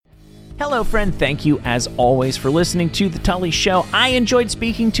Hello, friend. Thank you, as always, for listening to The Tully Show. I enjoyed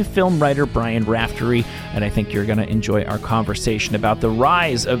speaking to film writer Brian Raftery, and I think you're going to enjoy our conversation about the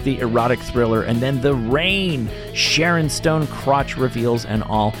rise of the erotic thriller, and then the reign, Sharon Stone crotch reveals and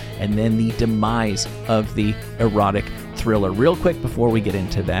all, and then the demise of the erotic thriller. Real quick before we get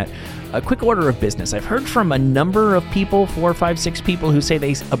into that, a quick order of business. I've heard from a number of people, 4, 5, 6 people, who say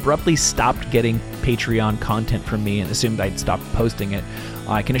they abruptly stopped getting Patreon content from me and assumed I'd stopped posting it.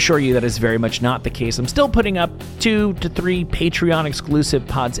 I can assure you that is very much not the case. I'm still putting up 2 to 3 Patreon exclusive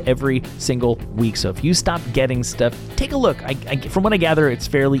pods every single week. So if you stop getting stuff, take a look. From what I gather, it's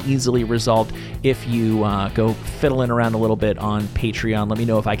fairly easily resolved if you go fiddling around a little bit on Patreon. Let me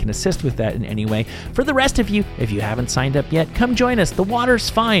know if I can assist with that in any way. For the rest of you, if you haven't signed up yet, come join us. The water's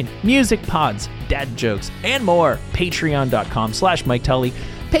fine. Music pods, dad jokes, and more. Patreon.com/Mike Tully.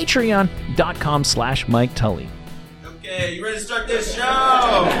 Patreon.com/Mike Tully. Okay, you ready to start this show?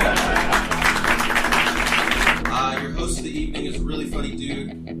 Your host of the evening is a really funny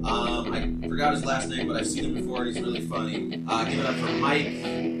dude. I forgot his last name, but I've seen him before, and he's really funny. Give it up for Mike.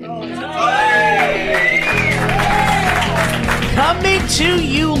 Coming to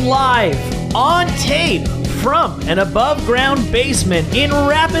you live on tape from an above-ground basement in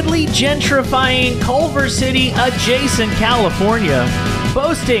rapidly gentrifying Culver City adjacent California,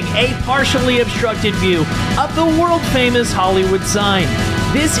 boasting a partially obstructed view of the world-famous Hollywood sign.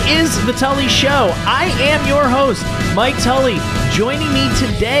 This is The Tully Show. I am your host, Mike Tully. Joining me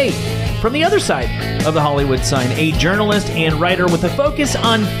today from the other side of the Hollywood sign, a journalist and writer with a focus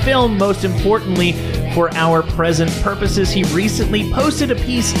on film, most importantly for our present purposes. He recently posted a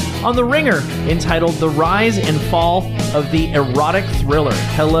piece on The Ringer entitled The Rise and Fall of the Erotic Thriller.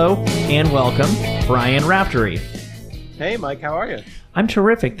 Hello and welcome, Brian Raftery. Hey, Mike, how are you? I'm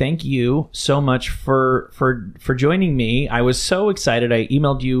terrific. Thank you so much for joining me. I was so excited. I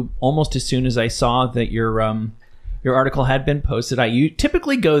emailed you almost as soon as I saw that your article had been posted. You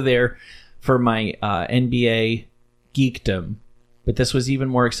typically go there for my NBA geekdom, but this was even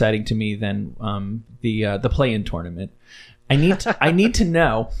more exciting to me than the play-in tournament. I need to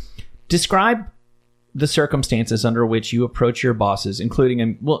know. Describe the circumstances under which you approach your bosses,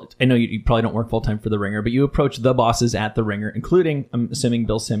 including, well, I know you probably don't work full-time for The Ringer, but you approach the bosses at The Ringer, including, I'm assuming,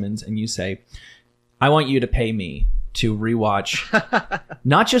 Bill Simmons, and you say, I want you to pay me to rewatch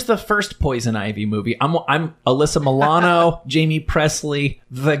not just the first Poison Ivy movie. I'm Alyssa Milano, Jamie Presley,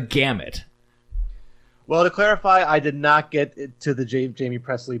 the gamut. Well, to clarify, I did not get to the Jamie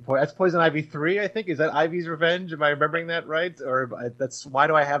Presley point. That's Poison Ivy 3, I think. Is that Ivy's Revenge? Am I remembering that right? Or that's why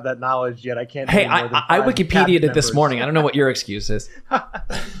do I have that knowledge yet? I can't. Hey, I Wikipedia'd it this morning. I don't know what your excuse is.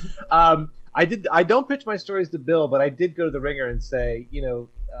 I don't pitch my stories to Bill, but I did go to The Ringer and say,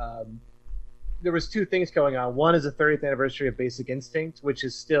 there was 2 things going on. One is the 30th anniversary of Basic Instinct, which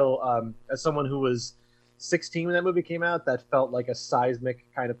is still, as someone who was 16 when that movie came out, that felt like a seismic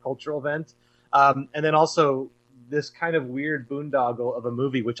kind of cultural event. And then also this kind of weird boondoggle of a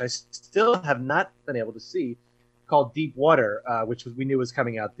movie, which I still have not been able to see, called Deep Water, which we knew was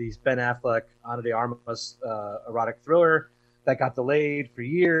coming out. These Ben Affleck, Ana de Armas erotic thriller that got delayed for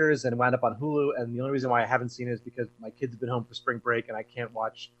years and wound up on Hulu. And the only reason why I haven't seen it is because my kids have been home for spring break and I can't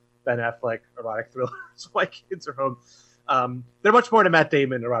watch Ben Affleck erotic thrillers. So my kids are home. They're much more into Matt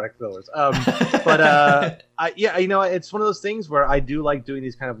Damon erotic thrillers. It's one of those things where I do like doing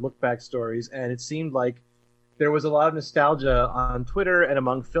these kind of look back stories, and it seemed like there was a lot of nostalgia on Twitter and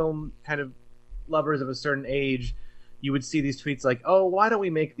among film kind of lovers of a certain age. You would see these tweets like, oh, why don't we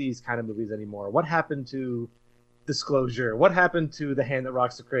make these kind of movies anymore? What happened to Disclosure? What happened to The Hand That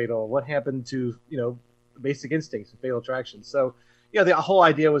Rocks the Cradle? What happened to, Basic Instincts and Fatal Attraction? So, the whole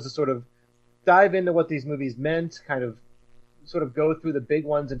idea was to sort of dive into what these movies meant, kind of sort of go through the big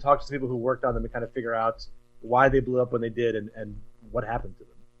ones and talk to people who worked on them and kind of figure out why they blew up when they did and what happened to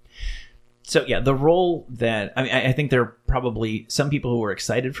them. So yeah, the role that, I think there are probably some people who are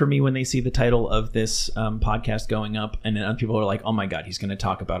excited for me when they see the title of this podcast going up, and then other people are like, oh my God, he's going to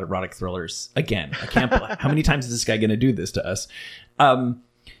talk about erotic thrillers again. I can't, how many times is this guy going to do this to us? So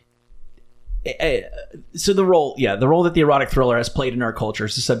the role that the erotic thriller has played in our culture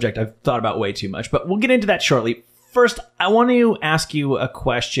is a subject I've thought about way too much, but we'll get into that shortly. First, I want to ask you a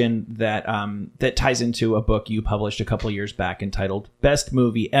question that that ties into a book you published a couple of years back entitled Best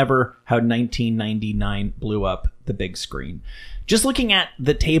Movie Ever, How 1999 Blew Up the Big Screen. Just looking at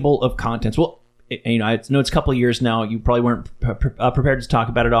the table of contents, well, I know it's a couple of years now. You probably weren't prepared to talk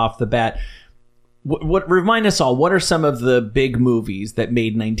about it off the bat. What remind us all, what are some of the big movies that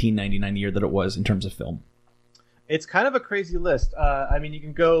made 1999 the year that it was in terms of film? It's kind of a crazy list.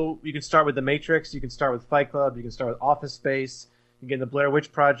 You can start with The Matrix, you can start with Fight Club, you can start with Office Space, Again, the Blair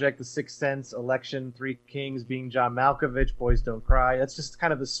Witch Project, The Sixth Sense, Election, Three Kings, Being John Malkovich, Boys Don't Cry. That's just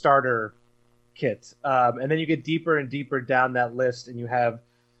kind of the starter kit. And then you get deeper and deeper down that list, and you have,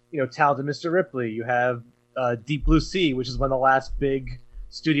 Talented Mr. Ripley. You have Deep Blue Sea, which is one of the last big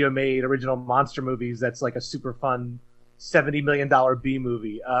studio-made original monster movies. That's like a super fun $70 million B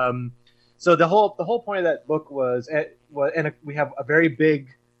movie. So the whole point of that book was, we have a very big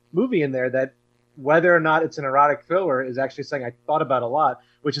movie in there that, whether or not it's an erotic thriller, is actually something I thought about a lot,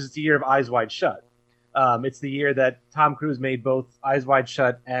 which is the year of Eyes Wide Shut. It's the year that Tom Cruise made both Eyes Wide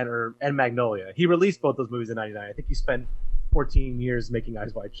Shut and Magnolia. He released both those movies in '99. I think he spent 14 years making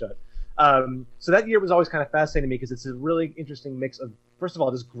Eyes Wide Shut. So that year was always kind of fascinating to me because it's a really interesting mix of, first of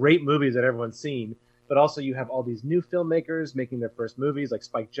all, just great movies that everyone's seen, but also you have all these new filmmakers making their first movies, like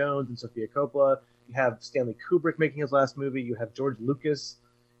Spike Jonze and Sofia Coppola. You have Stanley Kubrick making his last movie. You have George Lucas.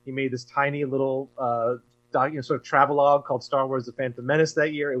 He made this tiny little sort of travelogue called Star Wars: The Phantom Menace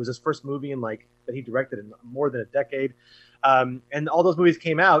that year. It was his first movie that he directed in more than a decade. And all those movies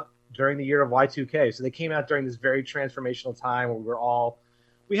came out during the year of Y2K. So they came out during this very transformational time where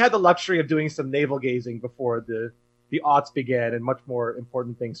we had the luxury of doing some navel gazing before the aughts began and much more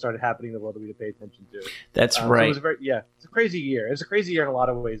important things started happening in the world that we had to pay attention to. That's right. So it's a crazy year. It's a crazy year in a lot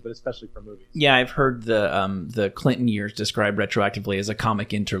of ways, but especially for movies. Yeah, I've heard the Clinton years described retroactively as a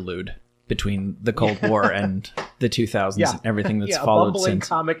comic interlude between the Cold War and the 2000s and everything that's followed a bumbling since.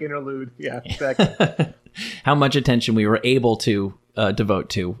 Comic interlude. Yeah, exactly. How much attention we were able to devote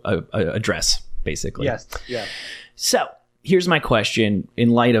to a dress, basically. Yes, yeah. So here's my question. In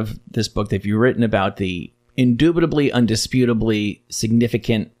light of this book that you've written about the indubitably, undisputably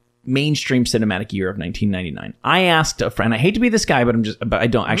significant mainstream cinematic year of 1999. I asked a friend, I hate to be this guy, but I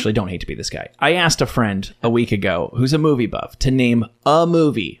don't hate to be this guy. I asked a friend a week ago who's a movie buff to name a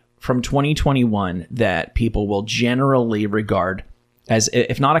movie from 2021 that people will generally regard as,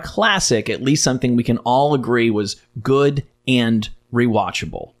 if not a classic, at least something we can all agree was good and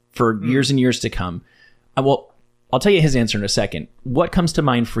rewatchable for years and years to come. I'll tell you his answer in a second. What comes to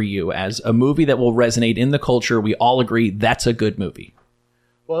mind for you as a movie that will resonate in the culture? We all agree that's a good movie.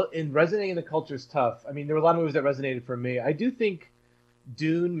 Well, resonating in the culture is tough. I mean, there were a lot of movies that resonated for me. I do think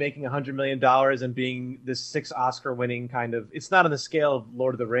Dune making $100 million and being this 6 Oscar-winning kind of, it's not on the scale of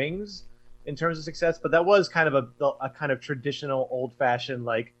Lord of the Rings in terms of success, but that was kind of a kind of traditional, old-fashioned,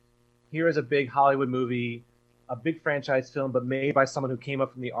 like, here is a big Hollywood movie, a big franchise film, but made by someone who came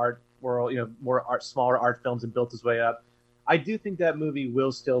up from the art world, smaller art films and built his way up. I do think that movie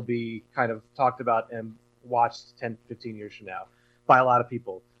will still be kind of talked about and watched 10, 15 years from now by a lot of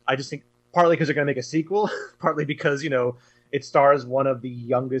people. I just think partly because they're going to make a sequel, partly because, it stars one of the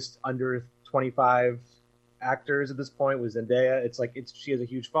youngest under 25 actors at this point with Zendaya. She has a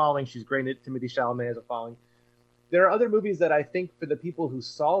huge following. She's great at Timothée Chalamet has a following. There are other movies that I think for the people who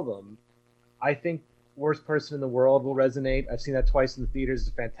saw them, I think Worst Person in the World will resonate. I've seen that twice in the theaters.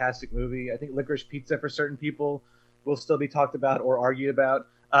 It's a fantastic movie. I think Licorice Pizza for certain people will still be talked about or argued about.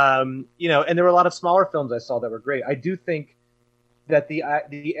 And there were a lot of smaller films I saw that were great. I do think that the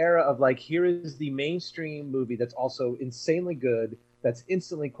era of here is the mainstream movie that's also insanely good, that's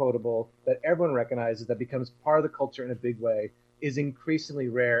instantly quotable, that everyone recognizes, that becomes part of the culture in a big way, is increasingly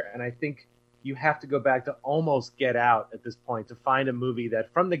rare. And I think you have to go back to almost Get Out at this point to find a movie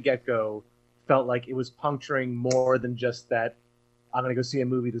that from the get-go felt like it was puncturing more than just that I'm going to go see a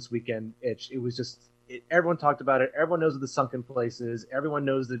movie this weekend itch. It was just, everyone talked about it. Everyone knows what the sunken place is. Everyone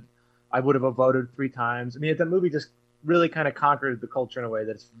knows that I would have voted 3 times. I mean, that movie just really kind of conquered the culture in a way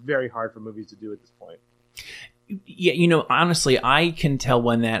that it's very hard for movies to do at this point. Yeah, honestly, I can tell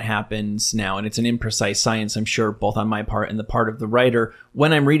when that happens now, and it's an imprecise science, I'm sure, both on my part and the part of the writer,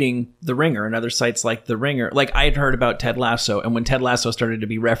 when I'm reading The Ringer and other sites like The Ringer. Like, I had heard about Ted Lasso, and when Ted Lasso started to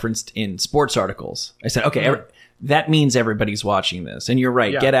be referenced in sports articles, I said, okay, that means everybody's watching this. And you're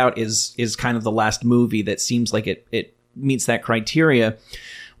right, Get Out is kind of the last movie that seems like it meets that criteria.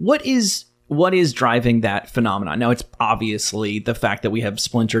 What is driving that phenomenon? Now, it's obviously the fact that we have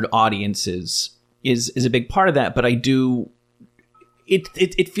splintered audiences is a big part of that, but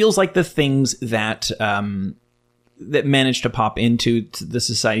it feels like the things that that manage to pop into the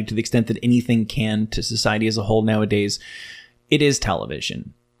society, to the extent that anything can to society as a whole nowadays, it is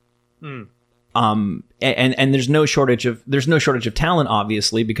television. And there's no shortage of talent,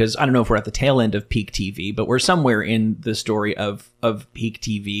 obviously, because I don't know if we're at the tail end of peak TV, but we're somewhere in the story of peak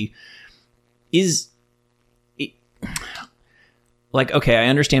TV. Okay, I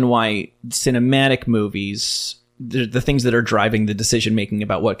understand why cinematic movies, the things that are driving the decision making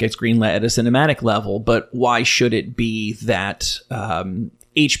about what gets greenlit at a cinematic level, but why should it be that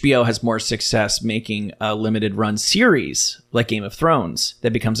HBO has more success making a limited run series like Game of Thrones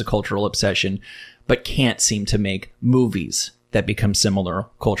that becomes a cultural obsession, but can't seem to make movies that become similar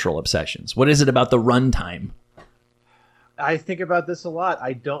cultural obsessions. What is it about the runtime? I think about this a lot.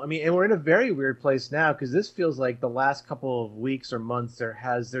 And we're in a very weird place now because this feels like the last couple of weeks or months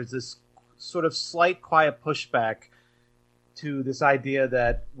there's this sort of slight quiet pushback to this idea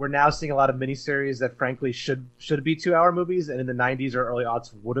that we're now seeing a lot of miniseries that frankly should be 2-hour movies, and in the 90s or early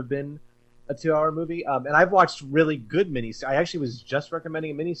aughts would have been a 2-hour movie. And I've watched really good miniseries. I actually was just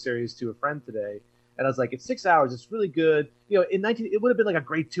recommending a miniseries to a friend today, and I was like, it's 6 hours, it's really good. You know, it would have been like a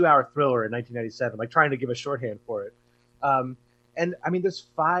great 2-hour thriller in 1997, like trying to give a shorthand for it. And I mean, there's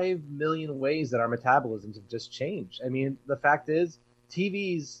 5 million ways that our metabolisms have just changed. I mean, the fact is,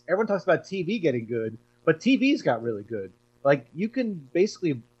 everyone talks about TV getting good, but TVs got really good. Like, you can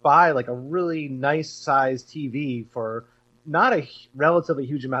basically buy like a really nice sized TV for not a relatively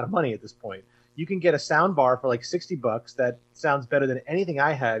huge amount of money at this point. You can get a sound bar for like $60 that sounds better than anything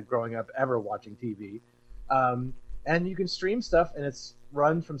I had growing up ever watching TV. And you can stream stuff, and it's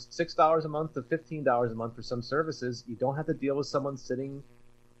run from $6 a month to $15 a month for some services. You don't have to deal with someone sitting,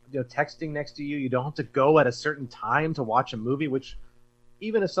 texting next to you. You don't have to go at a certain time to watch a movie, which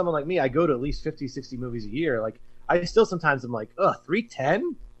even if someone like me, I go to at least 50, 60 movies a year. Like, I still sometimes am like,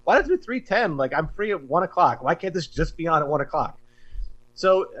 3:10? Why does it do 3:10? Like, I'm free at 1 o'clock. Why can't this just be on at 1 o'clock?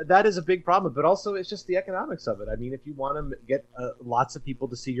 So that is a big problem, but also it's just the economics of it. I mean, if you want to get lots of people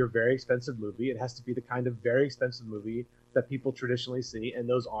to see your very expensive movie, it has to be the kind of very expensive movie that people traditionally see, and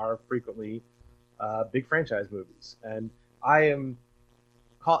those are frequently big franchise movies. And I am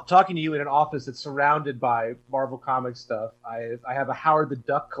talking to you in an office that's surrounded by Marvel Comics stuff. I have a Howard the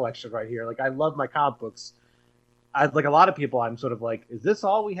Duck collection right here. Like, I love my comic books. Like a lot of people, I'm sort of like, is this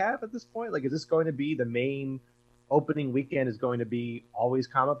all we have at this point? Like, is this going to be the main opening weekend is going to be always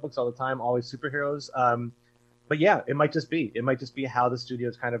comic books all the time, always superheroes? But yeah, it might just be how the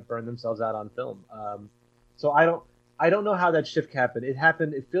studios kind of burn themselves out on film. So I don't know how that shift happened.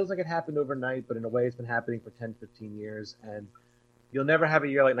 It feels like it happened overnight, but in a way it's been happening for 10, 15 years. And you'll never have a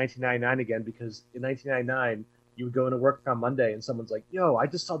year like 1999 again, because in 1999, you would go into work on Monday and someone's like, yo, I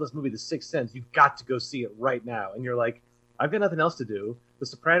just saw this movie, The Sixth Sense. You've got to go see it right now. And you're like, I've got nothing else to do. The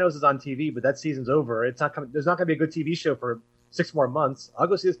Sopranos is on TV, but that season's over. It's not coming. There's not going to be a good TV show for 6 more months. I'll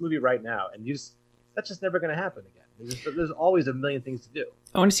go see this movie right now. And that's just never going to happen again. There's always a million things to do.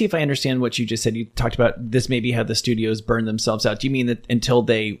 I want to see if I understand what you just said. You talked about this maybe how the studios burn themselves out. Do you mean that until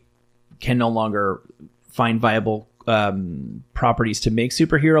they can no longer find viable properties to make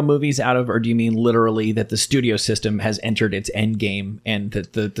superhero movies out of, or do you mean literally that the studio system has entered its end game and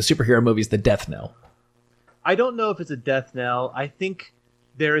that the superhero movie is the death knell? I don't know if it's a death knell. I think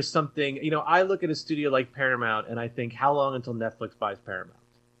there is something, I look at a studio like Paramount and I think, how long until Netflix buys Paramount?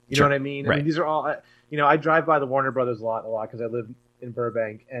 You know what I mean? Right. I mean, these are all, I drive by the Warner Brothers a lot because I live in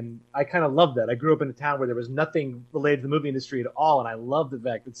Burbank, and I kind of love that. I grew up in a town where there was nothing related to the movie industry at all, and I love the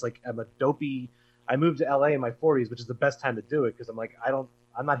fact it's like I moved to LA in my 40s, which is the best time to do it because I'm like,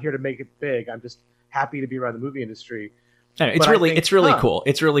 I'm not here to make it big. I'm just happy to be around the movie industry. It's really cool.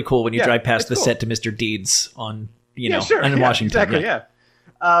 It's really cool when you drive past the set to Mr. Deeds on, in Washington. Exactly. Yeah.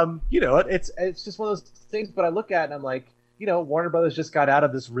 It's just one of those things, but I look at it and I'm like, Warner Brothers just got out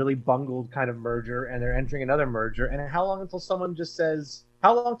of this really bungled kind of merger and they're entering another merger. And how long until someone just says,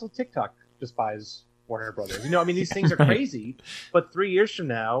 how long until TikTok just buys Warner Brothers? These things are crazy, but 3 years from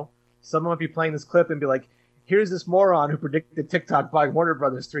now, someone might be playing this clip and be like, here's this moron who predicted TikTok buying Warner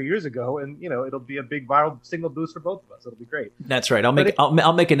Brothers 3 years ago. And, it'll be a big viral signal boost for both of us. It'll be great. That's right.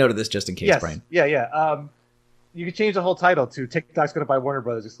 I'll make a note of this just in case, yes, Brian. Yeah. You could change the whole title to TikTok's going to buy Warner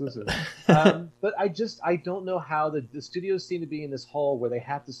Brothers exclusive. But I don't know how the studios seem to be in this hole where they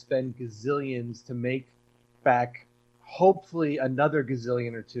have to spend gazillions to make back hopefully another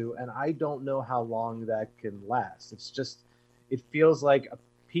gazillion or two. And I don't know how long that can last. It feels like a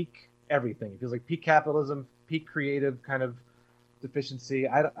peak everything. It feels like peak capitalism, peak creative kind of deficiency.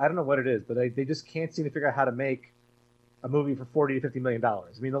 I don't know what it is, but they just can't seem to figure out how to make a movie for $40 to $50 million. I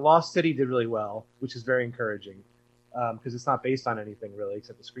mean, The Lost City did really well, which is very encouraging because it's not based on anything really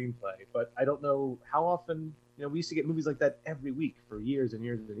except the screenplay. But I don't know how often, we used to get movies like that every week for years and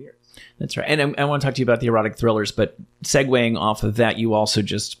years and years. That's right. And I want to talk to you about the erotic thrillers, but segueing off of that, you also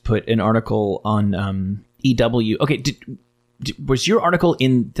just put an article on EW. Okay, was your article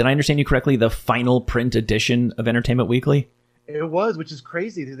did I understand you correctly, the final print edition of Entertainment Weekly? It was, which is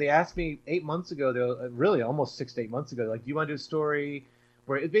crazy. They asked me 8 months ago, really almost 6 to 8 months ago, like, do you want to do a story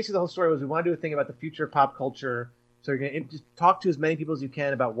where basically the whole story was we want to do a thing about the future of pop culture. So you're going to talk to as many people as you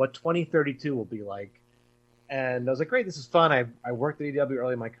can about what 2032 will be like. And I was like, great, this is fun. I worked at EW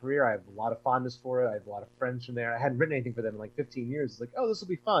early in my career. I have a lot of fondness for it. I have a lot of friends from there. I hadn't written anything for them in like 15 years. It's like, oh, this will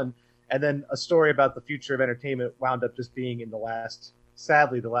be fun. And then a story about the future of entertainment wound up just being in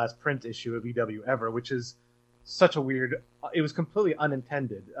sadly, the last print issue of EW ever, which is such a weird, it was completely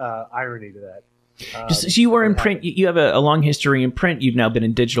unintended irony to that. So you were in print. You have a long history in print. You've now been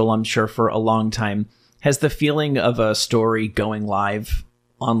in digital, I'm sure, for a long time. Has the feeling of a story going live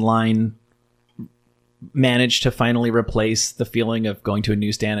online managed to finally replace the feeling of going to a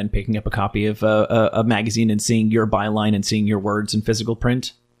newsstand and picking up a copy of a magazine and seeing your byline and seeing your words in physical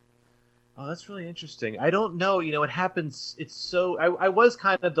print? Oh, that's really interesting. I don't know. It happens. It's so. I was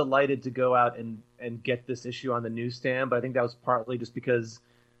kind of delighted to go out and get this issue on the newsstand, but I think that was partly just because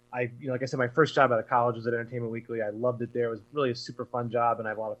like I said, my first job out of college was at Entertainment Weekly. I loved it there. It was really a super fun job, and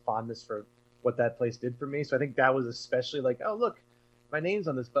I have a lot of fondness for what that place did for me. So I think that was especially like, oh, look, my name's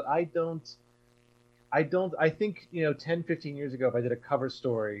on this, but I think 10, 15 years ago, if I did a cover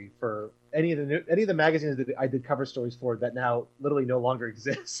story for any of the magazines that I did cover stories for that now literally no longer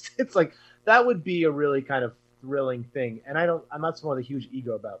exist, it's like that would be a really kind of thrilling thing. And I'm not someone with a huge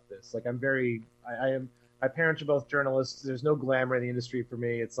ego about this. Like my parents are both journalists. There's no glamour in the industry for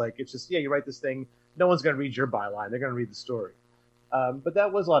me. It's like, it's just, yeah, you write this thing. No one's going to read your byline. They're going to read the story. But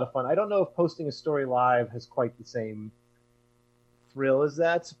that was a lot of fun. I don't know if posting a story live has quite the same thrill as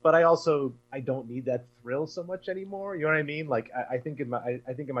that, but I don't need that thrill so much anymore. You know what I mean? Like I think in my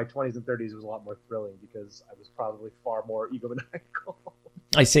 20s and 30s it was a lot more thrilling because I was probably far more egomaniacal.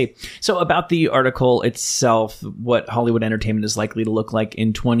 I see. So about the article itself, what Hollywood entertainment is likely to look like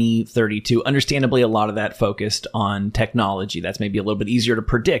in 2032, understandably, a lot of that focused on technology. That's maybe a little bit easier to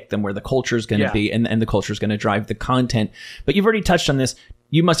predict than where the culture is going to be, and the culture is going to drive the content. But you've already touched on this.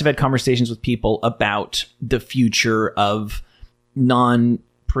 You must have had conversations with people about the future of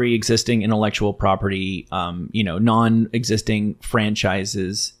non-pre-existing intellectual property, non-existing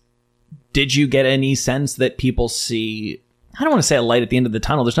franchises. Did you get any sense that people see, I don't want to say a light at the end of the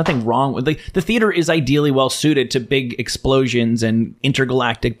tunnel. There's nothing wrong with the theater is ideally well suited to big explosions and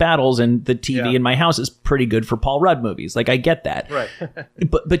intergalactic battles, and the TV in my house is pretty good for Paul Rudd movies. Like, I get that. Right.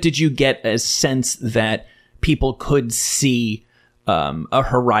 but did you get a sense that people could see a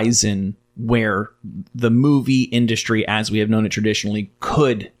horizon where the movie industry, as we have known it traditionally,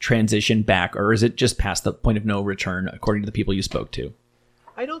 could transition back, or is it just past the point of no return, according to the people you spoke to?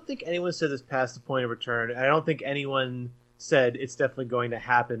 I don't think anyone said it's past the point of return. I don't think anyone said it's definitely going to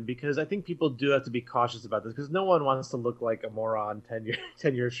happen, because I think people do have to be cautious about this, because no one wants to look like a moron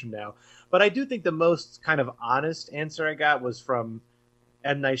 10 years from now. But I do think the most kind of honest answer I got was from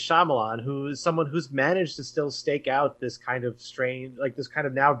M. Night Shyamalan, who is someone who's managed to still stake out this kind of strange, like this kind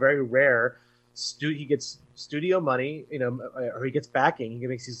of now very rare, he gets studio money, or he gets backing. He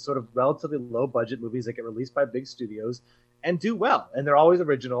makes these sort of relatively low budget movies that get released by big studios and do well. And they're always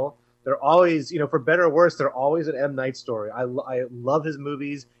original. They're always, for better or worse, they're always an M. Night story. I love his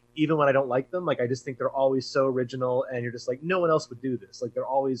movies, even when I don't like them. Like, I just think they're always so original, and you're just like, no one else would do this. Like, they're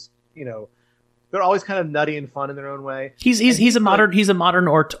always, they're always kind of nutty and fun in their own way. He's a modern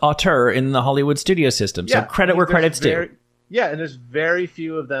auteur in the Hollywood studio system. So credit where credit's due. Yeah, and there's very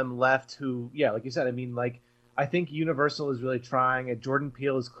few of them left who, like you said, I mean, like, I think Universal is really trying, and Jordan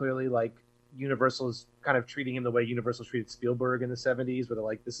Peele is clearly like, Universal is kind of treating him the way Universal treated Spielberg in the 70s, where they're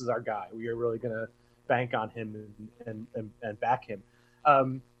like, this is our guy. We are really going to bank on him and back him.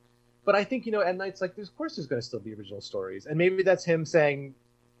 But I think, M. Night's like, of course there's going to still be original stories. And maybe that's him saying,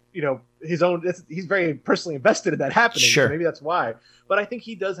 his own, he's very personally invested in that happening. Sure. So maybe that's why. But I think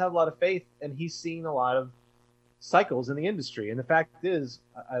he does have a lot of faith, and he's seen a lot of cycles in the industry. And the fact is,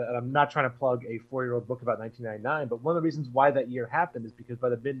 I'm not trying to plug a 4-year-old book about 1999, but one of the reasons why that year happened is because by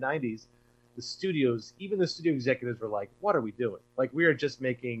the mid-90s, the studios, even the studio executives, were like, what are we doing? Like, we are just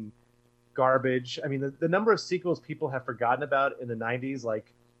making garbage. I mean, the number of sequels people have forgotten about in the 90s,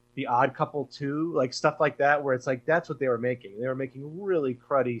 like The Odd Couple 2, like stuff like that, where it's like, that's what they were making. They were making really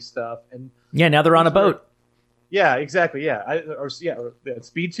cruddy stuff. And now they're on a boat. Yeah, exactly. Yeah.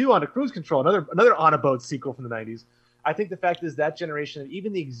 Speed 2 on a Cruise Control, another On a Boat sequel from the 90s. I think the fact is that generation,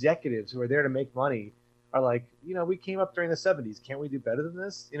 even the executives who are there to make money, are like, we came up during the 70s. Can't we do better than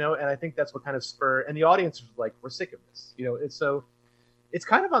this? And I think that's what kind of spurred, and the audience was like, we're sick of this. It's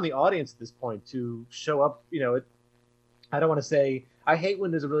kind of on the audience at this point to show up. I don't want to say, I hate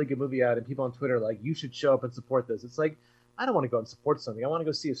when there's a really good movie out and people on Twitter are like, you should show up and support this. It's like, I don't want to go and support something. I want to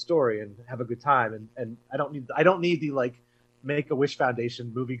go see a story and have a good time. And I don't need the like Make-A-Wish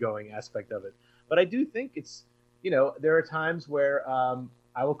Foundation movie going aspect of it. But I do think it's, there are times where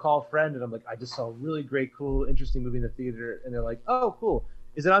I will call a friend and I'm like, I just saw a really great, cool, interesting movie in the theater. And they're like, oh, cool.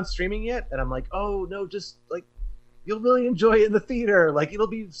 is it on streaming yet? And I'm like, oh no, just like you'll really enjoy it in the theater. Like it'll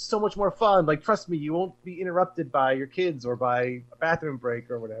be so much more fun. Like trust me, you won't be interrupted by your kids or by a bathroom break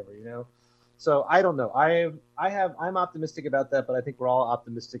or whatever, you know. So I don't know. I'm optimistic about that, but I think we're all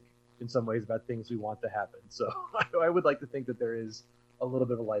optimistic in some ways about things we want to happen. So I would like to think that there is a little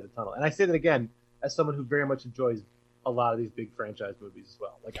bit of a light in the tunnel. And I say that again as someone who very much enjoys a lot of these big franchise movies as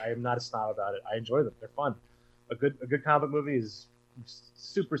well. Like I am not a snob about it. I enjoy them. They're fun. A good comic movie is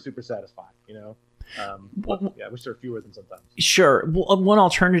super satisfying, you know. I wish there were fewer of them sometimes. Sure. Well, one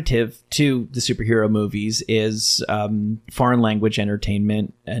alternative to the superhero movies is foreign language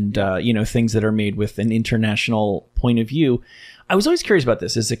entertainment and things that are made with an international point of view. I was always curious about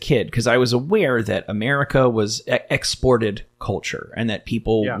this as a kid because I was aware that America was exported culture and that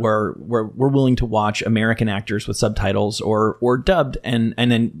people were willing to watch American actors with subtitles or dubbed, and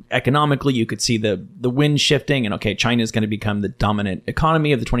then economically you could see the wind shifting and okay, China is going to become the dominant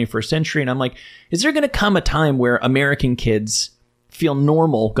economy of the 21st century, and I'm like, is there going to come a time where American kids feel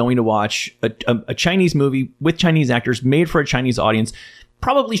normal going to watch a Chinese movie with Chinese actors made for a Chinese audience,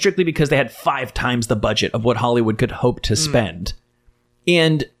 probably strictly because they had 5 times the budget of what Hollywood could hope to spend?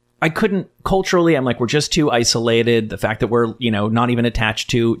 And I couldn't culturally, I'm like, we're just too isolated. The fact that we're, not even attached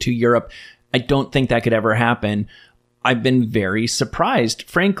to Europe, I don't think that could ever happen. I've been very surprised,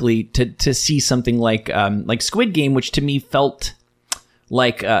 frankly, to see something like Squid Game, which to me felt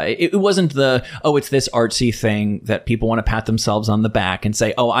like it wasn't it's this artsy thing that people want to pat themselves on the back and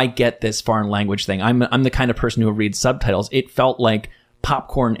say, oh, I get this foreign language thing. I'm the kind of person who reads subtitles. It felt like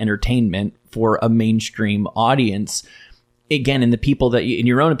popcorn entertainment for a mainstream audience. Again, and the people that, in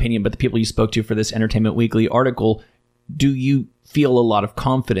your own opinion, but the people you spoke to for this Entertainment Weekly article, do you feel a lot of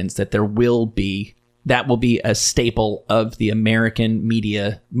confidence that that will be a staple of the American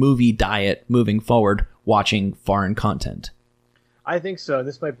media movie diet moving forward, watching foreign content? I think so.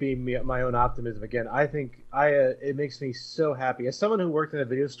 This might be my own optimism again. I think it makes me so happy. As someone who worked in a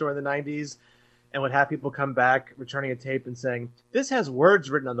video store in the 90s and would have people come back returning a tape and saying, this has words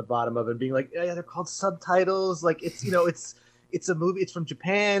written on the bottom of it, and being like, yeah, they're called subtitles. Like it's a movie. It's from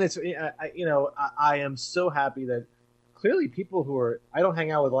Japan. I am so happy that clearly people who are, I don't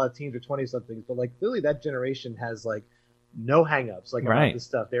hang out with a lot of teens or 20 somethings, but like clearly that generation has like no hangups about this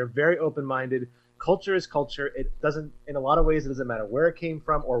stuff. They're very open-minded. Culture is culture. It doesn't, in a lot of ways, it doesn't matter where it came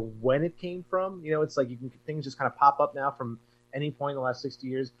from or when it came from. It's like things just kind of pop up now from any point in the last 60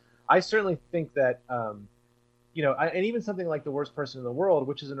 years. I certainly think that, and even something like The Worst Person in the World,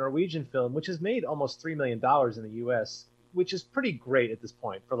 which is a Norwegian film, which has made almost $3 million in the U.S., which is pretty great at this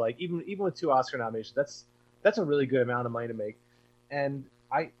point for like even with 2 Oscar nominations. That's a really good amount of money to make. And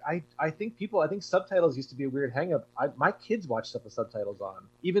I think subtitles used to be a weird hang up. My kids watch stuff with subtitles on,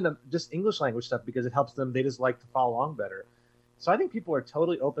 even just English language stuff, because it helps them. They just like to follow along better. So I think people are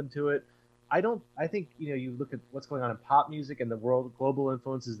totally open to it. I think you look at what's going on in pop music and the global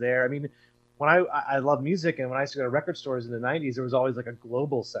influences there. I mean, when I love music, and when I used to go to record stores in the 90s, there was always like a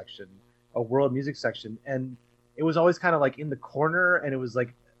global section, a world music section, and it was always kind of like in the corner, and it was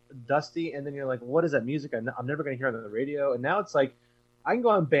like dusty, and then you're like, what is that music? I'm never going to hear it on the radio. And now it's like I can go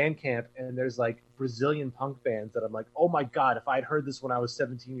on Bandcamp and there's like Brazilian punk bands that I'm like, oh my God, if I'd heard this when I was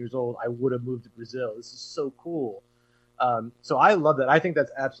 17 years old, I would have moved to Brazil. This is so cool. So I love that. I think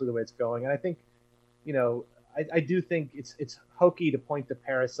that's absolutely the way it's going. And I think, I do think it's hokey to point to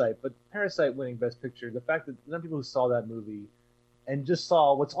Parasite, but Parasite winning Best Picture, the fact that none of people who saw that movie and just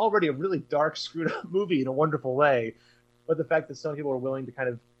saw what's already a really dark, screwed up movie in a wonderful way, but the fact that some people are willing to kind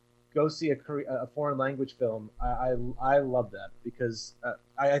of go see a foreign language film, I love that, because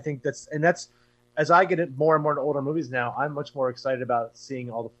I think that's as I get more and more into older movies now, I'm much more excited about seeing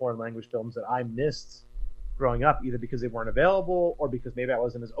all the foreign language films that I missed growing up, either because they weren't available or because maybe I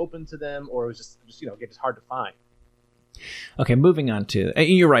wasn't as open to them, or it was just hard to find. Okay, moving on to,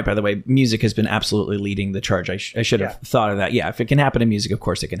 you're right, by the way, music has been absolutely leading the charge. I should have thought of that. Yeah, if it can happen in music, of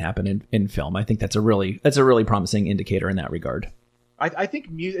course it can happen in film. I think that's a really promising indicator in that regard. I think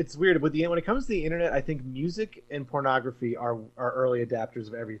it's weird when it comes to the internet. I think music and pornography are early adapters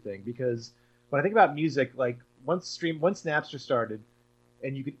of everything, because when I think about music, like once Napster started,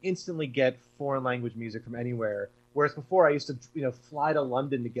 and you could instantly get foreign language music from anywhere. Whereas before, I used to fly to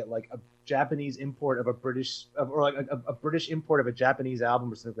London to get like a Japanese import of a British import of a Japanese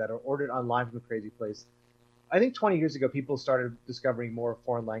album or something like that, or ordered online from a crazy place. I think 20 years ago, people started discovering more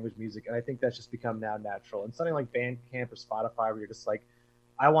foreign language music, and I think that's just become now natural. And something like Bandcamp or Spotify, where you're just like,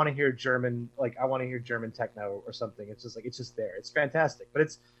 I want to hear German techno or something. It's just there. It's fantastic.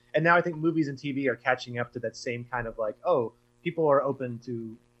 And now I think movies and TV are catching up to that same kind of like, oh, people are open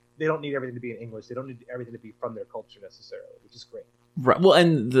to, they don't need everything to be in English. They don't need everything to be from their culture necessarily, which is great. Right. Well,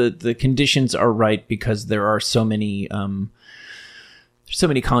 and the conditions are right because there are so many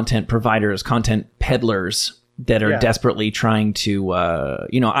content providers, content peddlers that are desperately trying to,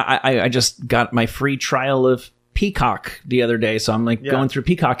 I just got my free trial of Peacock the other day. So I'm like going through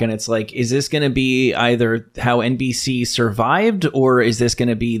Peacock and it's like, is this going to be either how NBC survived or is this going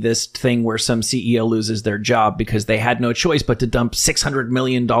to be this thing where some CEO loses their job because they had no choice but to dump $600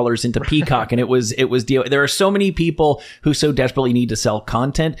 million into Peacock? And it was there are so many people who so desperately need to sell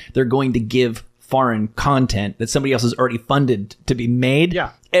content. They're going to give foreign content that somebody else has already funded to be made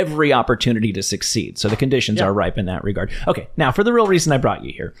every opportunity to succeed. So the conditions are ripe in that regard. Okay, now for the real reason I brought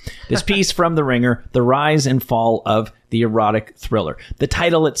you here. This piece from The Ringer, The Rise and Fall of the Erotic Thriller. The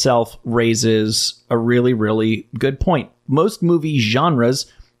title itself raises a really, really good point. Most movie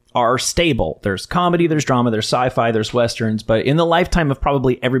genres are stable. There's comedy, there's drama, there's sci-fi, there's westerns, but in the lifetime of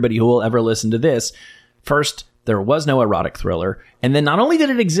probably everybody who will ever listen to this, first, there was no erotic thriller. And then not only did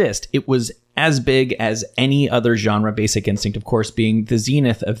it exist, it was as big as any other genre, Basic Instinct, of course, being the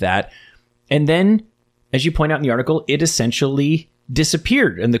zenith of that. And then, as you point out in the article, it essentially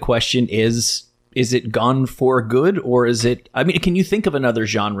disappeared. And the question is it gone for good? Or is it, I mean, can you think of another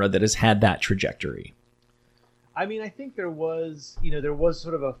genre that has had that trajectory? I mean, I think there was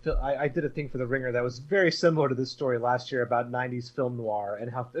sort of I did a thing for The Ringer that was very similar to this story last year about 90s film noir and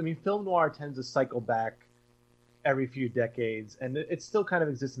how, I mean, film noir tends to cycle back every few decades, and it still kind of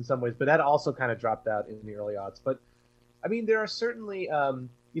exists in some ways, but that also kind of dropped out in the early aughts. But I mean, there are certainly,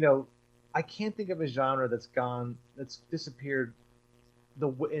 I can't think of a genre that's disappeared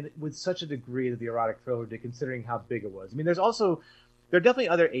with such a degree that the erotic thriller did, considering how big it was. I mean, there are definitely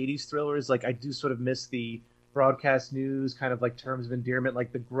other 80s thrillers. Like, I do sort of miss the broadcast news, kind of like Terms of Endearment,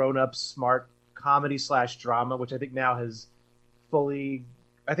 like the grown-up smart comedy / drama, which I think now has fully,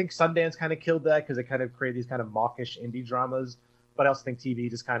 I think Sundance kind of killed that because it kind of created these kind of mawkish indie dramas. But I also think TV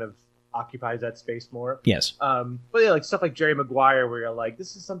just kind of occupies that space more. Yes. But yeah, like stuff like Jerry Maguire, where you're like,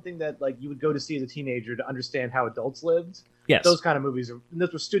 this is something that like you would go to see as a teenager to understand how adults lived. Yes. Those kind of movies, and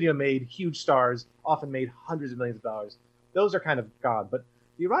those were studio made, huge stars, often made hundreds of millions of dollars. Those are kind of gone. But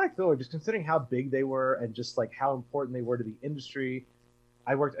the erotic thriller, just considering how big they were and just like how important they were to the industry.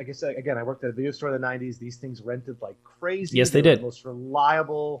 I worked at a video store in the 90s. These things rented like crazy. Yes, they did. The most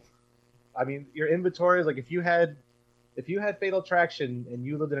reliable. I mean, your inventory is like if you had Fatal Attraction and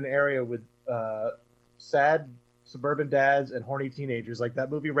you lived in an area with sad suburban dads and horny teenagers, like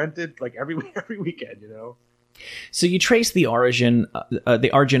that movie rented like every weekend, you know. So you trace the origin of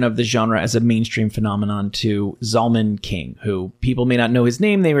the genre as a mainstream phenomenon to Zalman King, who people may not know his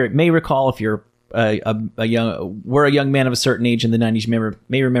name. They may recall, if you're a young man of a certain age in the 90s,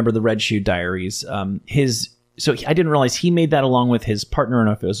 may remember the Red Shoe Diaries. I didn't realize he made that along with his partner, I don't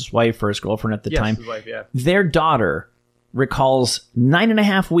know if it was his wife or his girlfriend at the time. His wife, yeah. Their daughter recalls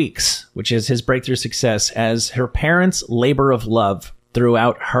 9.5 weeks, which is his breakthrough success, as her parents' labor of love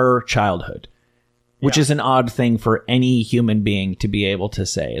throughout her childhood. Which is an odd thing for any human being to be able to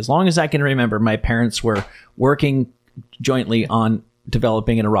say. As long as I can remember, my parents were working jointly on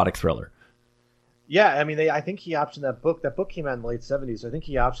developing an erotic thriller. Yeah, I mean, I think he optioned that book. That book came out in the late 70s, so I think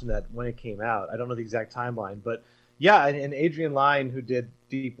he optioned that when it came out. I don't know the exact timeline, but yeah, and Adrian Lyne, who did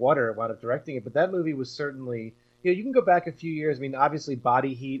Deep Water, wound up directing it. But that movie was certainly, you can go back a few years. I mean, obviously,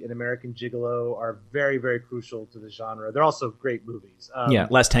 Body Heat and American Gigolo are very, very crucial to the genre. They're also great movies.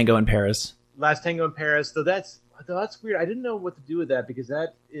 Last Tango in Paris. Last Tango in Paris, though that's weird. I didn't know what to do with that because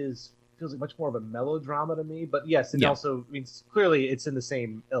that feels like much more of a melodrama to me. But yes, it also means clearly it's in the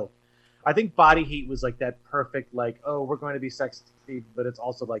same ilk. I think Body Heat was like that perfect, like, oh, we're going to be sexy, but it's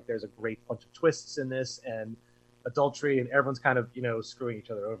also like there's a great bunch of twists in this and adultery and everyone's kind of, screwing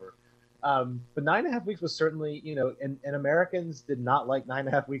each other over. But 9.5 weeks was certainly, and Americans did not like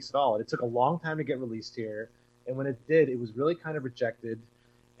 9.5 weeks at all. It took a long time to get released here. And when it did, it was really kind of rejected.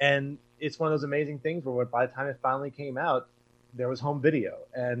 And it's one of those amazing things where by the time it finally came out, there was home video.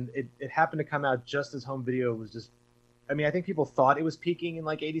 And it happened to come out just as home video was just, I mean, I think people thought it was peaking in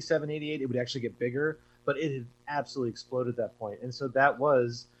like 87, 88. It would actually get bigger, but it had absolutely exploded at that point. And so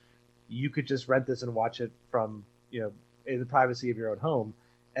you could just rent this and watch it from, in the privacy of your own home.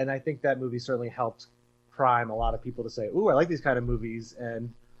 And I think that movie certainly helped prime a lot of people to say, ooh, I like these kind of movies.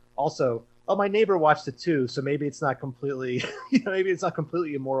 And also, oh, my neighbor watched it too, so maybe it's not completely,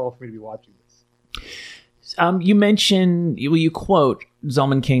 immoral for me to be watching this. You mentioned, you quote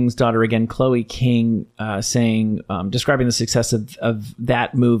Zalman King's daughter again, Chloe King, saying, describing the success of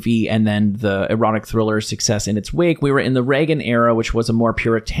that movie and then the erotic thriller success in its wake. We were in the Reagan era, which was a more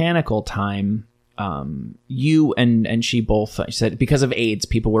puritanical time. You and she both said because of AIDS,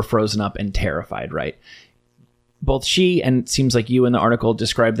 people were frozen up and terrified, right? both she and it seems like you in the article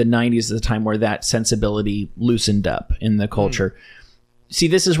described the 90s as the time where that sensibility loosened up in the culture. See,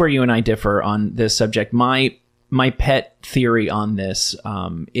 this is where you and I differ on this subject. My pet theory on this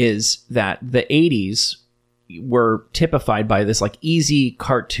is that the 80s were typified by this like easy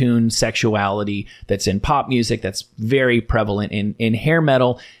cartoon sexuality that's in pop music, that's very prevalent in hair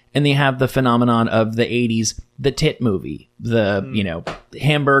metal. And they have the phenomenon of the 80s, the tit movie, the,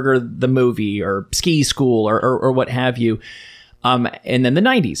 Hamburger, the movie, or Ski School, or what have you. And then the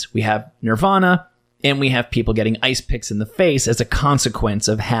 90s, we have Nirvana, and we have people getting ice picks in the face as a consequence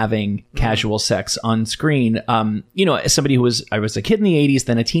of having casual sex on screen. As somebody I was a kid in the 80s,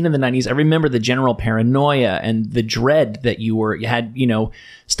 then a teen in the 90s, I remember the general paranoia and the dread that you had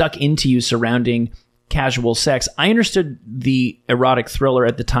stuck into you surrounding casual sex. I understood the erotic thriller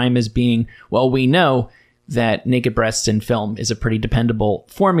at the time as being, well, we know that naked breasts in film is a pretty dependable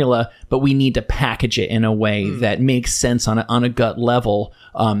formula, but we need to package it in a way that makes sense on a gut level.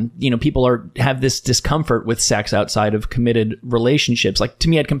 People have this discomfort with sex outside of committed relationships. Like, to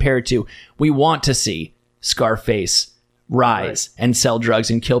me, I'd compare it to, we want to see Scarface rise and sell drugs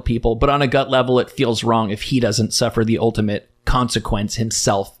and kill people, but on a gut level, it feels wrong if he doesn't suffer the ultimate consequence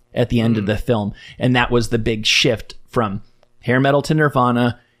himself at the end of the film. And that was the big shift from hair metal to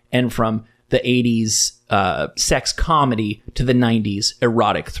Nirvana, and from the 80s sex comedy to the 90s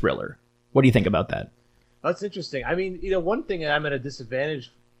erotic thriller. What do you think about that? That's interesting. I mean, one thing I'm at a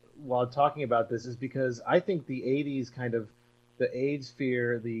disadvantage while talking about this is because I think the 80s kind of, the AIDS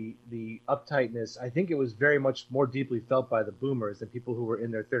fear, the uptightness, I think it was very much more deeply felt by the boomers than people who were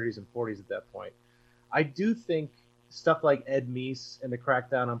in their 30s and 40s at that point. I do think stuff like Ed Meese and the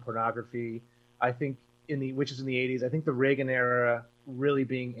crackdown on pornography, I think which is in the 80s, I think the Reagan era really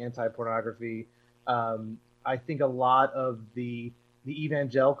being anti-pornography. I think a lot of the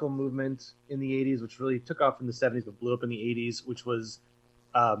evangelical movement in the 80s, which really took off in the 70s but blew up in the 80s, which was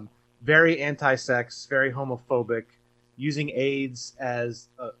very anti-sex, very homophobic, using AIDS as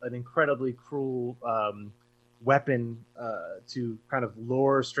an incredibly cruel weapon to kind of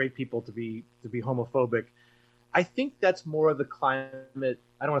lure straight people to be homophobic. I think that's more of the climate.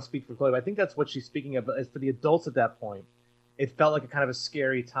 I don't want to speak for Chloe, but I think that's what she's speaking of. But as for the adults at that point, it felt like a kind of a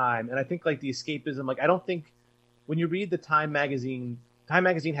scary time. And I think like the escapism, like I don't think when you read the Time magazine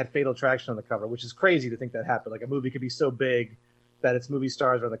had Fatal Attraction on the cover, which is crazy to think that happened. Like a movie could be so big that its movie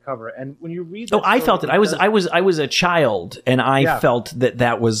stars are on the cover. And when you read, I felt it. I was a child, and I felt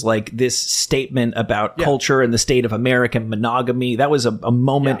that was like this statement about culture and the state of American monogamy. That was a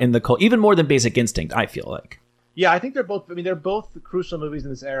moment in the culture, even more than Basic Instinct. I feel like. Yeah, I think they're both. I mean, they're both crucial movies in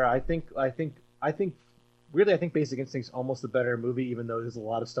this era. I think. Really, I think Basic Instinct's almost a better movie, even though there's a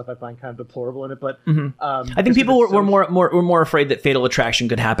lot of stuff I find kind of deplorable in it. But I think people were more afraid that Fatal Attraction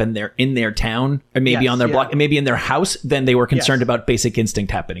could happen there in their town, or maybe on their block, and maybe in their house, than they were concerned about Basic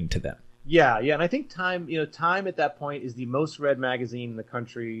Instinct happening to them. Yeah, and I think Time at that point is the most read magazine in the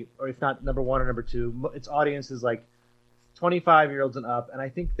country, or if not number one or number two. Its audience is like 25-year-olds and up, and I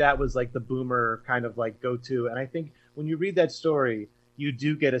think that was like the boomer kind of like go-to. And I think when you read that story, you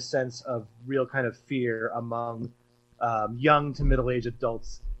do get a sense of real kind of fear among young to middle-aged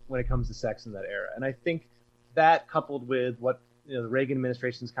adults when it comes to sex in that era. And I think that, coupled with what the Reagan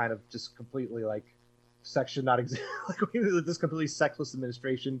administration's kind of just completely like sex should not exist, like this completely sexless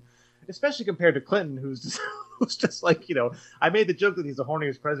administration, especially compared to Clinton, who's just like, I made the joke that he's the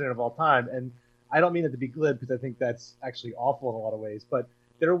horniest president of all time, and I don't mean it to be glib because I think that's actually awful in a lot of ways, but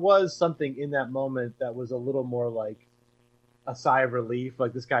there was something in that moment that was a little more like a sigh of relief.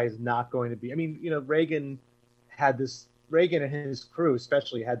 Like, this guy is not going to be. I mean, Reagan and his crew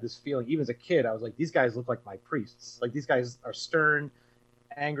especially had this feeling. Even as a kid, I was like, these guys look like my priests. Like, these guys are stern,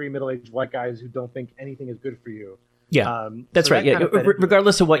 angry, middle-aged white guys who don't think anything is good for you. Yeah, that's right. Yeah,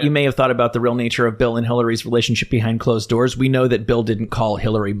 regardless of what you may have thought about the real nature of Bill and Hillary's relationship behind closed doors, we know that Bill didn't call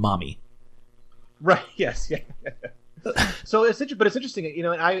Hillary mommy. Right. Yes. Yeah. So it's interesting, but it's interesting. And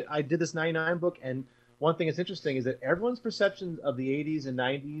I did this 99 book, and one thing that's interesting is that everyone's perception of the 80s and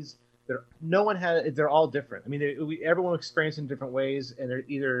 90s, they're all different. I mean, everyone experienced in different ways, and they're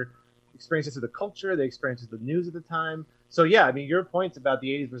either experiences of the culture, they experiences the news at the time. So yeah, I mean, your points about the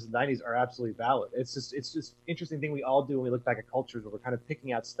 80s versus 90s are absolutely valid. It's just interesting thing we all do when we look back at cultures, where we're kind of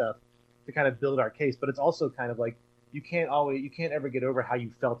picking out stuff to kind of build our case, but it's also kind of like, you can't ever get over how you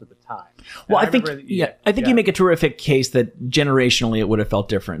felt at the time. Well, I think you make a terrific case that generationally it would have felt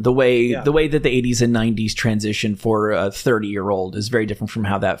different. The way that the 80s and 90s transition for a 30-year-old is very different from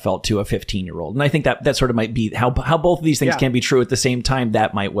how that felt to a 15-year-old. And I think that sort of might be how both of these things can be true at the same time.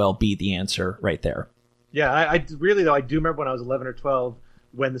 That might well be the answer right there. Yeah, I really, though, I do remember when I was 11 or 12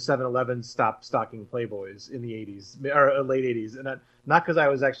 when the 7-Eleven stopped stocking Playboys in the 80s or late 80s. And not because I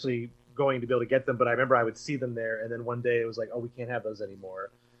was actually going to be able to get them, but I remember I would see them there. And then one day it was like, oh, we can't have those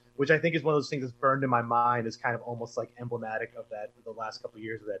anymore, which I think is one of those things that's burned in my mind as kind of almost like emblematic of the last couple of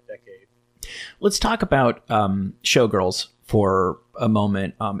years of that decade. Let's talk about Showgirls for a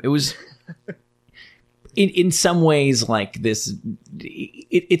moment. It was in some ways like this.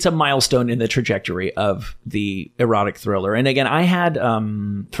 It's a milestone in the trajectory of the erotic thriller. And again, I had,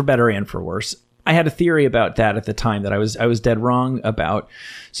 for better and for worse, I had a theory about that at the time that I was dead wrong about.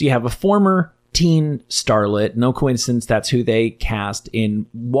 So you have a former teen starlet, no coincidence that's who they cast in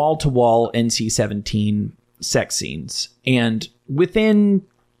wall-to-wall NC-17 sex scenes. And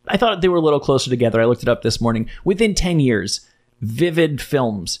I thought they were a little closer together. I looked it up this morning. Within 10 years, Vivid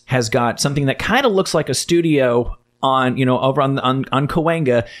Films has got something that kind of looks like a studio over on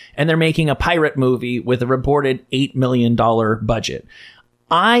Cahuenga, and they're making a pirate movie with a reported $8 million budget.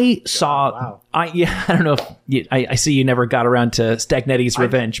 I saw, wow. I don't know if I see you never got around to Stagnetti's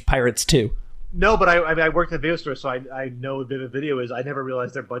Revenge, Pirates 2. No, but I worked at a video store, so I know what Vivid Video is. I never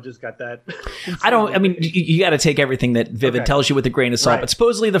realized their budgets got that. You got to take everything that Vivid tells you with a grain of salt. Right. But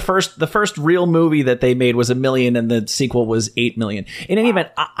supposedly the first real movie that they made was $1 million, and the sequel was $8 million. In any event,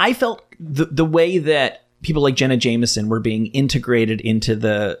 I felt the way that people like Jenna Jameson were being integrated into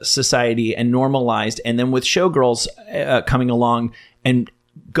the society and normalized, and then with Showgirls coming along and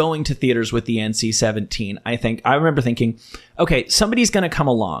going to theaters with the NC-17, I remember thinking, okay, somebody's going to come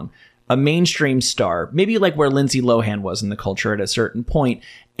along, a mainstream star, maybe like where Lindsay Lohan was in the culture at a certain point,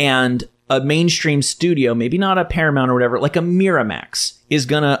 and a mainstream studio, maybe not a Paramount or whatever, like a Miramax is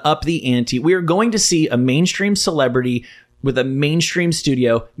going to up the ante. We are going to see a mainstream celebrity with a mainstream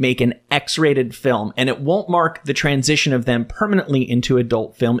studio make an X-rated film, and it won't mark the transition of them permanently into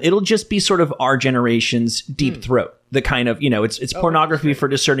adult film. It'll just be sort of our generation's Deep Throat, the kind of, it's pornography for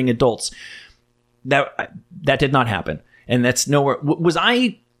discerning adults. That did not happen, and that's nowhere. Was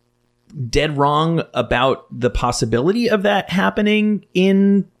I dead wrong about the possibility of that happening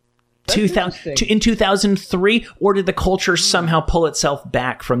in 2003, or did the culture somehow pull itself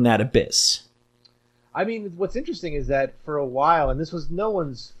back from that abyss? I mean, what's interesting is that for a while, and this was no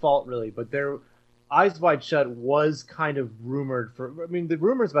one's fault really, but Eyes Wide Shut was kind of rumored the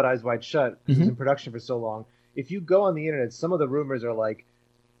rumors about Eyes Wide Shut was in production for so long. If you go on the internet, some of the rumors are like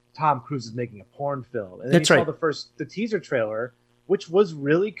Tom Cruise is making a porn film. And then saw the teaser trailer, which was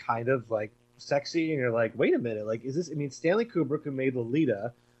really kind of like sexy, and you're like, wait a minute, like, is this, Stanley Kubrick, who made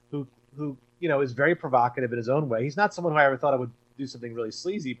Lolita, who is very provocative in his own way. He's not someone who I ever thought I would do something really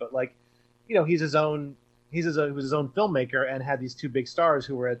sleazy, but like, he was his own filmmaker and had these two big stars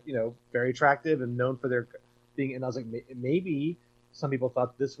who were, very attractive and known for their being. And I was like, maybe some people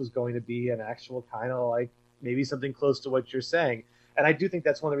thought this was going to be an actual kind of like maybe something close to what you're saying. And I do think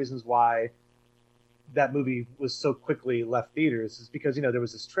that's one of the reasons why that movie was so quickly left theaters, is because, there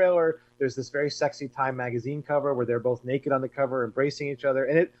was this trailer, there's this very sexy Time magazine cover where they're both naked on the cover, embracing each other.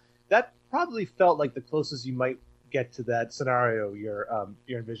 And that probably felt like the closest you might get to that scenario you're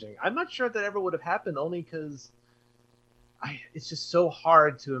envisioning. I'm not sure if that ever would have happened, only because it's just so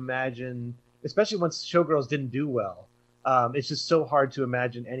hard to imagine, especially once Showgirls didn't do well. It's just so hard to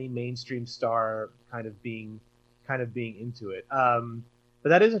imagine any mainstream star kind of being into it. But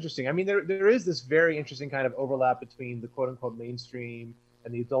that is interesting. I mean, there is this very interesting kind of overlap between the quote unquote mainstream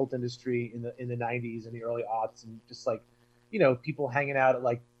and the adult industry in the 90s and the early aughts, and just like, people hanging out at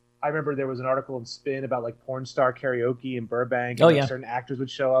like, I remember there was an article in Spin about like porn star karaoke in Burbank. And certain actors would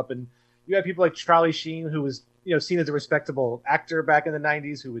show up, and you had people like Charlie Sheen, who was seen as a respectable actor back in the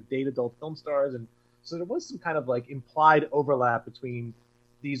 90s, who would date adult film stars, and so there was some kind of like implied overlap between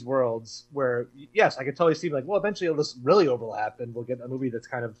these worlds. Where yes, I could totally see like, well, eventually it'll just really overlap, and we'll get a movie that's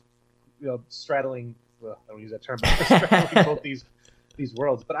kind of straddling. Well, I don't use that term, but straddling both these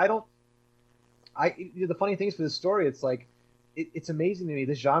worlds. But the funny thing is for this story, it's like. It's amazing to me.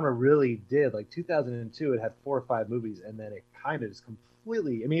 This genre really did, like 2002, it had 4 or 5 movies, and then it kind of just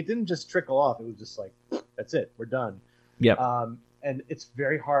completely, it didn't just trickle off. It was just like, that's it, we're done. Yep. And it's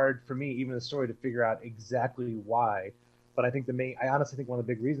very hard for me, even the story, to figure out exactly why. But I honestly think one of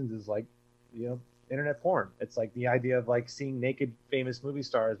the big reasons is like, internet porn. It's like the idea of like seeing naked famous movie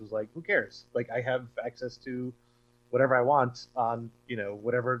stars was like, who cares? Like, I have access to whatever I want on,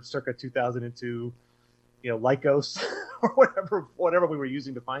 whatever circa 2002, Lycos or whatever we were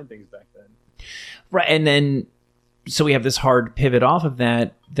using to find things back then. Right. And then, so we have this hard pivot off of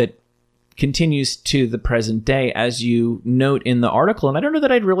that continues to the present day, as you note in the article. And I don't know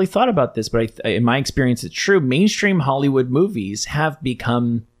that I'd really thought about this, but in my experience, it's true. Mainstream Hollywood movies have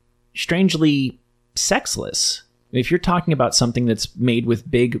become strangely sexless If you're talking about something that's made with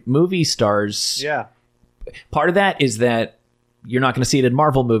big movie stars, Yeah. part of that is that you're not going to see it in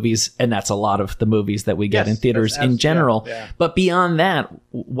Marvel movies, and that's a lot of the movies that we get in theaters in general. Yeah. But beyond that,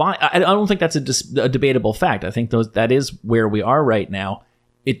 why? I don't think that's a debatable fact. I think that is where we are right now.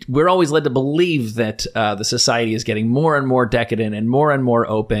 We're always led to believe that the society is getting more and more decadent and more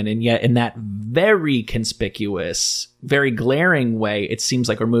open, and yet in that very conspicuous, very glaring way, it seems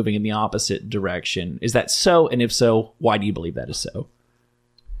like we're moving in the opposite direction. Is that so? And if so, why do you believe that is so?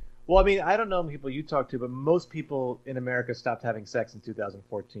 Well, I mean, I don't know people you talk to, but most people in America stopped having sex in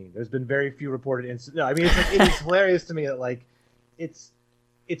 2014. There's been very few reported incidents. No, I mean, it is hilarious to me that like it's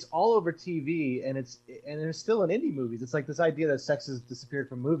all over TV, and it's still in indie movies. It's like this idea that sex has disappeared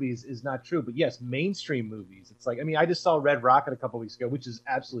from movies is not true. But yes, mainstream movies. It's like, I mean, I just saw Red Rocket a couple weeks ago, which is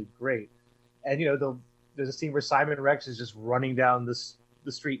absolutely great. And there's a scene where Simon Rex is just running down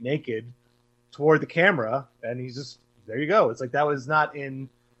the street naked toward the camera, and he's just, there you go. It's like that was not in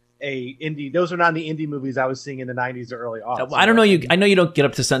those are not the indie movies I was seeing in the 90s or early aughts. I don't know I know you don't get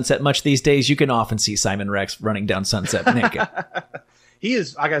up to Sunset much these days. You can often see Simon Rex running down Sunset naked. He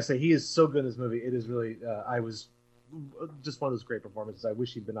is, I gotta say, he is so good in this movie. It is really, I was just one of those great performances. I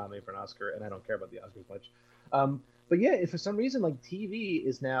wish he'd been nominated for an Oscar, and I don't care about the Oscars much. But yeah, if for some reason, like TV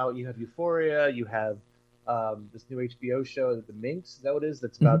is now, you have Euphoria, you have this new HBO show, The Minx, is that what it is?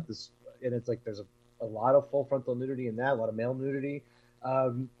 That's about this, and it's like there's a lot of full frontal nudity in that, a lot of male nudity.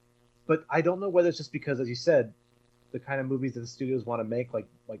 But I don't know whether it's just because, as you said, the kind of movies that the studios want to make, like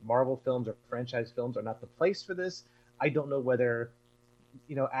Marvel films or franchise films, are not the place for this. I don't know whether,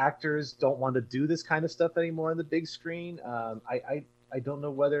 actors don't want to do this kind of stuff anymore on the big screen. I don't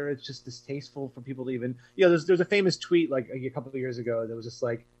know whether it's just distasteful for people to even, there's a famous tweet like a couple of years ago that was just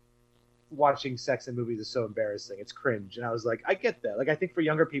like, watching sex in movies is so embarrassing, it's cringe. And I was like, I get that. Like, I think for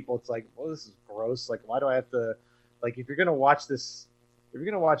younger people, it's like, well, this is gross. Like, why do I have to, like, if you're going to watch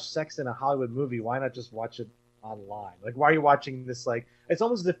sex in a Hollywood movie, why not just watch it online? Like, why are you watching this? Like, it's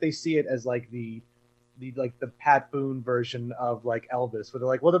almost as if they see it as like the Pat Boone version of like Elvis, where they're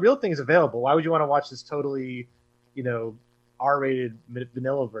like, well, the real thing is available. Why would you want to watch this totally, R-rated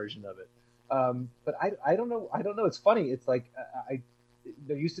vanilla version of it? But I don't know. I don't know. It's funny. It's like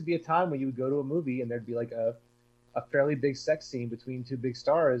there used to be a time when you would go to a movie and there'd be like a fairly big sex scene between two big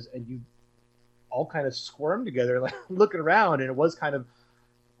stars, and you all kind of squirm together, like looking around, and it was kind of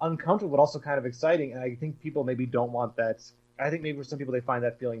uncomfortable, but also kind of exciting. And I think people maybe don't want that. I think maybe for some people they find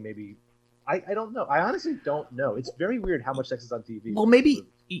that feeling maybe. I don't know. I honestly don't know. It's very weird how much sex is on TV. Well, maybe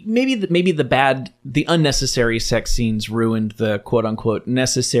the unnecessary sex scenes ruined the quote unquote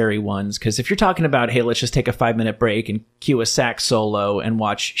necessary ones. Because if you're talking about, hey, let's just take a 5-minute break and cue a sax solo and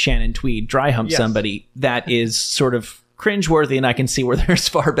watch Shannon Tweed dry hump somebody, that is sort of cringeworthy, and I can see where there's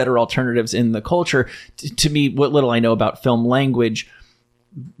far better alternatives in the culture. To me, what little I know about film language,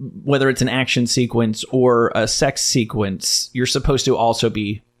 whether it's an action sequence or a sex sequence, you're supposed to also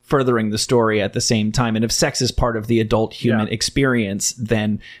be furthering the story at the same time. And if sex is part of the adult human experience,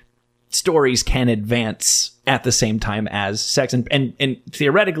 then stories can advance at the same time as sex. And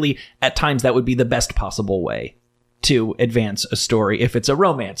theoretically, at times, that would be the best possible way to advance a story if it's a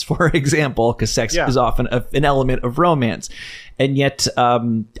romance, for example, because sex is often an element of romance. And yet, I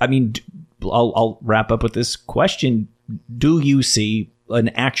mean, I'll wrap up with this question. Do you see an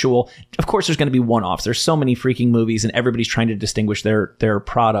actual, of course there's going to be one-offs. There's so many freaking movies and everybody's trying to distinguish their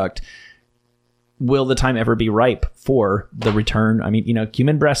product. Will the time ever be ripe for the return? I mean,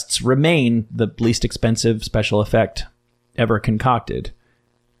 human breasts remain the least expensive special effect ever concocted.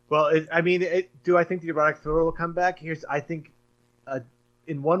 Well, do I think the erotic thriller will come back? I think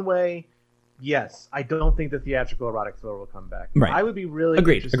in one way, yes. I don't think the theatrical erotic thriller will come back. Right. I would be really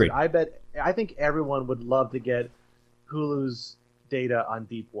interested. Agreed. I think everyone would love to get Hulu's data on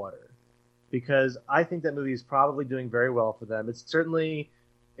Deep Water, because I think that movie is probably doing very well for them.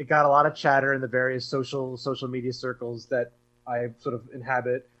 It got a lot of chatter in the various social media circles that I sort of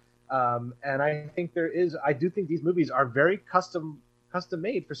inhabit, and I do think these movies are very custom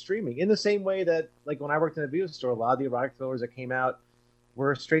made for streaming, in the same way that, like, when I worked in a video store, a lot of the erotic thrillers that came out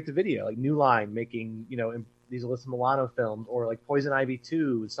were straight to video, like New Line making these Alyssa Milano films, or like Poison Ivy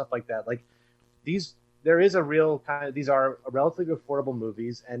 2 and stuff like that. Like, there is a real kind of, these are relatively affordable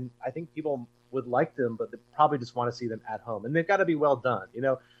movies, and I think people would like them, but they probably just want to see them at home, and they've got to be well done.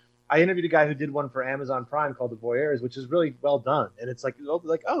 I interviewed a guy who did one for Amazon Prime called The Voyeurs, which is really well done, and it's like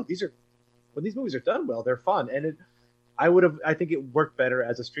when these movies are done well, they're fun, and I think it worked better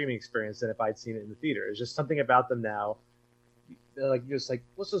as a streaming experience than if I'd seen it in the theater. It's just something about them now. Like, you're just like,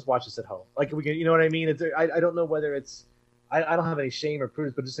 let's just watch this at home. Like, we can, you know what I mean? I don't know whether it's. I don't have any shame or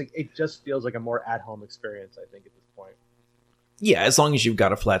prudence, but just like it just feels like a more at-home experience, I think, at this point. Yeah, as long as you've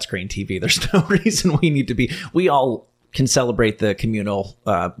got a flat screen TV, there's no reason we all can celebrate the communal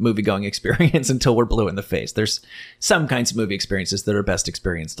movie-going experience until we're blue in the face. There's some kinds of movie experiences that are best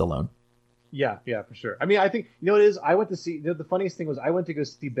experienced alone. Yeah, for sure. I mean, I think, you know what it is? I went to see, the funniest thing was I went to go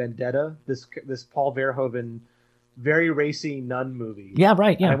see Vendetta, this Paul Verhoeven, very racy nun movie. Yeah,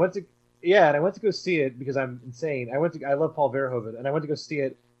 right, yeah. And I went to go see it because I'm insane. I love Paul Verhoeven, and I went to go see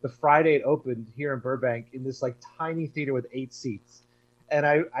it the Friday it opened here in Burbank in this like tiny theater with 8 seats. And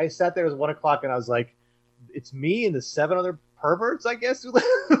I sat there, it was 1 o'clock, and I was like, it's me and the 7 other perverts, I guess, who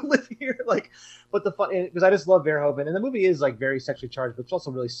live here. Like, but the fun, because I just love Verhoeven, and the movie is like very sexually charged, but it's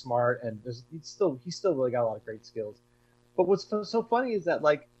also really smart, and he's still really got a lot of great skills. But what's so funny is that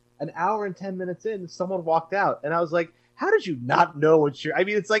like an hour and 10 minutes in, someone walked out, and I was like, how did you not know what you're? I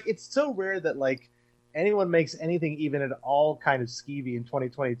mean, it's like it's so rare that like anyone makes anything even at all kind of skeevy in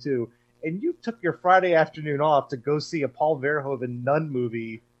 2022, and you took your Friday afternoon off to go see a Paul Verhoeven nun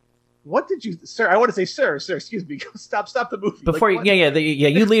movie. What did you, sir? I want to say, sir, excuse me. Stop the movie. Before like,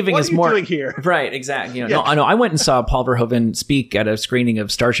 you leaving is more. What are you doing here? Right, exactly. You know, no, I went and saw Paul Verhoeven speak at a screening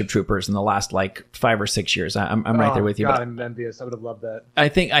of Starship Troopers in the last like 5 or 6 years. I'm right there with you. God, but I'm envious. I would have loved that. I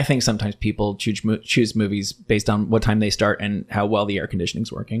think sometimes people choose movies based on what time they start and how well the air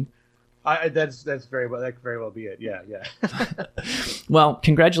conditioning's working. That's very well. That could very well be it. Yeah. Well,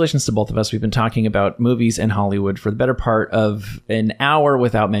 congratulations to both of us. We've been talking about movies in Hollywood for the better part of an hour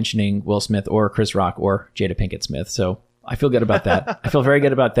without mentioning Will Smith or Chris Rock or Jada Pinkett Smith. So I feel good about that. I feel very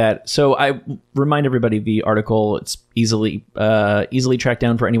good about that. So I remind everybody the article, it's easily tracked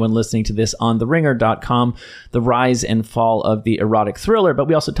down for anyone listening to this on theringer.com, The Rise and Fall of the Erotic Thriller. But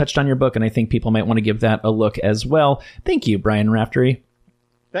we also touched on your book, and I think people might want to give that a look as well. Thank you, Brian Raftery.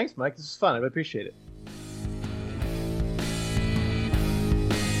 Thanks, Mike. This is fun. I appreciate it.